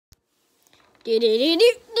Do do do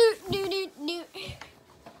do do do do.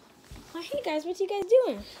 Oh, hey guys, what you guys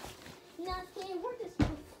doing? Nothing. We're just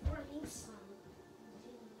performing some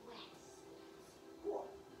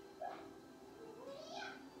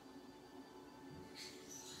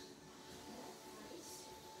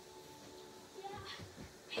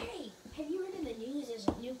Hey, have you heard in the news there's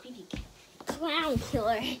a new creepy clown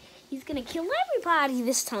killer? He's gonna kill everybody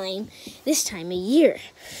this time of year.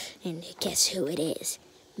 And guess who it is?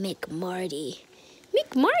 McMarty.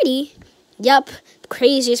 McMarty? Yup, the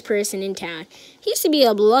craziest person in town. He used to be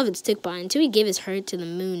a beloved Stickbot until he gave his heart to the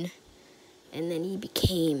moon. And then he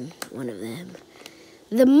became one of them.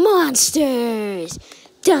 The monsters!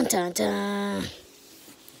 Dun dun dun!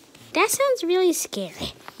 That sounds really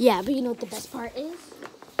scary. Yeah, but you know what the best part is?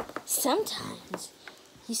 Sometimes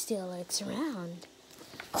he still lurks around.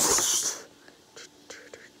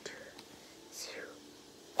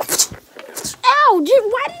 Ow!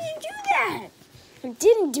 Why did you do that? I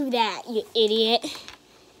didn't do that, you idiot.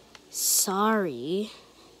 Sorry.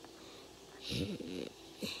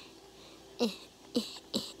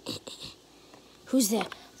 Who's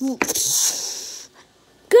that? Guys,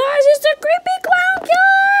 it's the creepy clown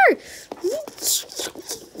killer!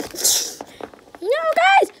 No,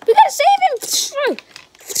 guys, we gotta save him!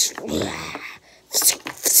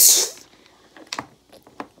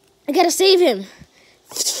 I gotta save him.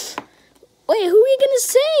 Wait, who are we gonna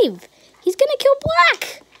save? He's gonna kill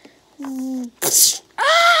Black.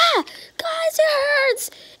 Ah! Guys, it hurts!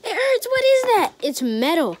 It hurts. What is that? It's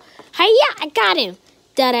metal. Hiya! I got him.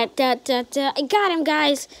 Da da da da da. I got him,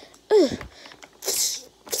 guys. Ugh.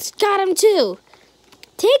 Got him too.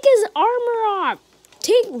 Take his armor off.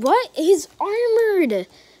 Take what? He's armored.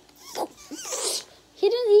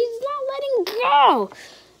 He's not letting go.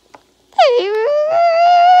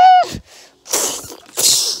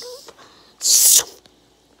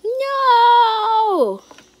 No!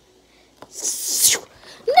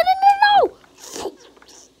 No!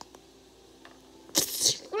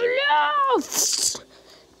 No!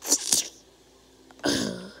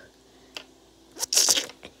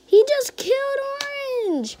 He just killed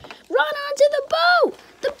Orange! Run onto the boat!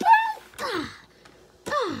 The boat!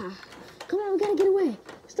 Come on, we gotta get away.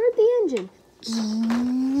 Start the engine.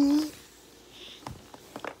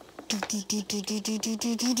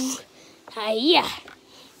 Hiya!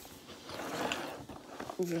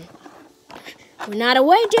 We're not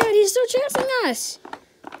away, dude. He's still chasing us.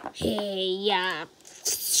 Hey, yeah.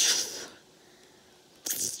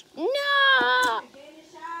 No!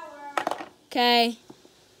 Okay.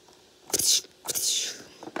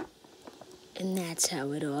 And that's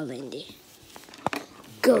how it all ended.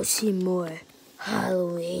 Go see more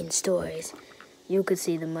Halloween stories. You could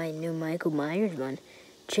see the new Michael Myers one.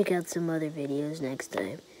 Check out some other videos next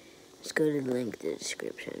time. Just go to the link in the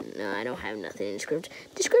description. No, I don't have nothing in the description.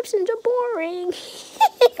 Descriptions are boring.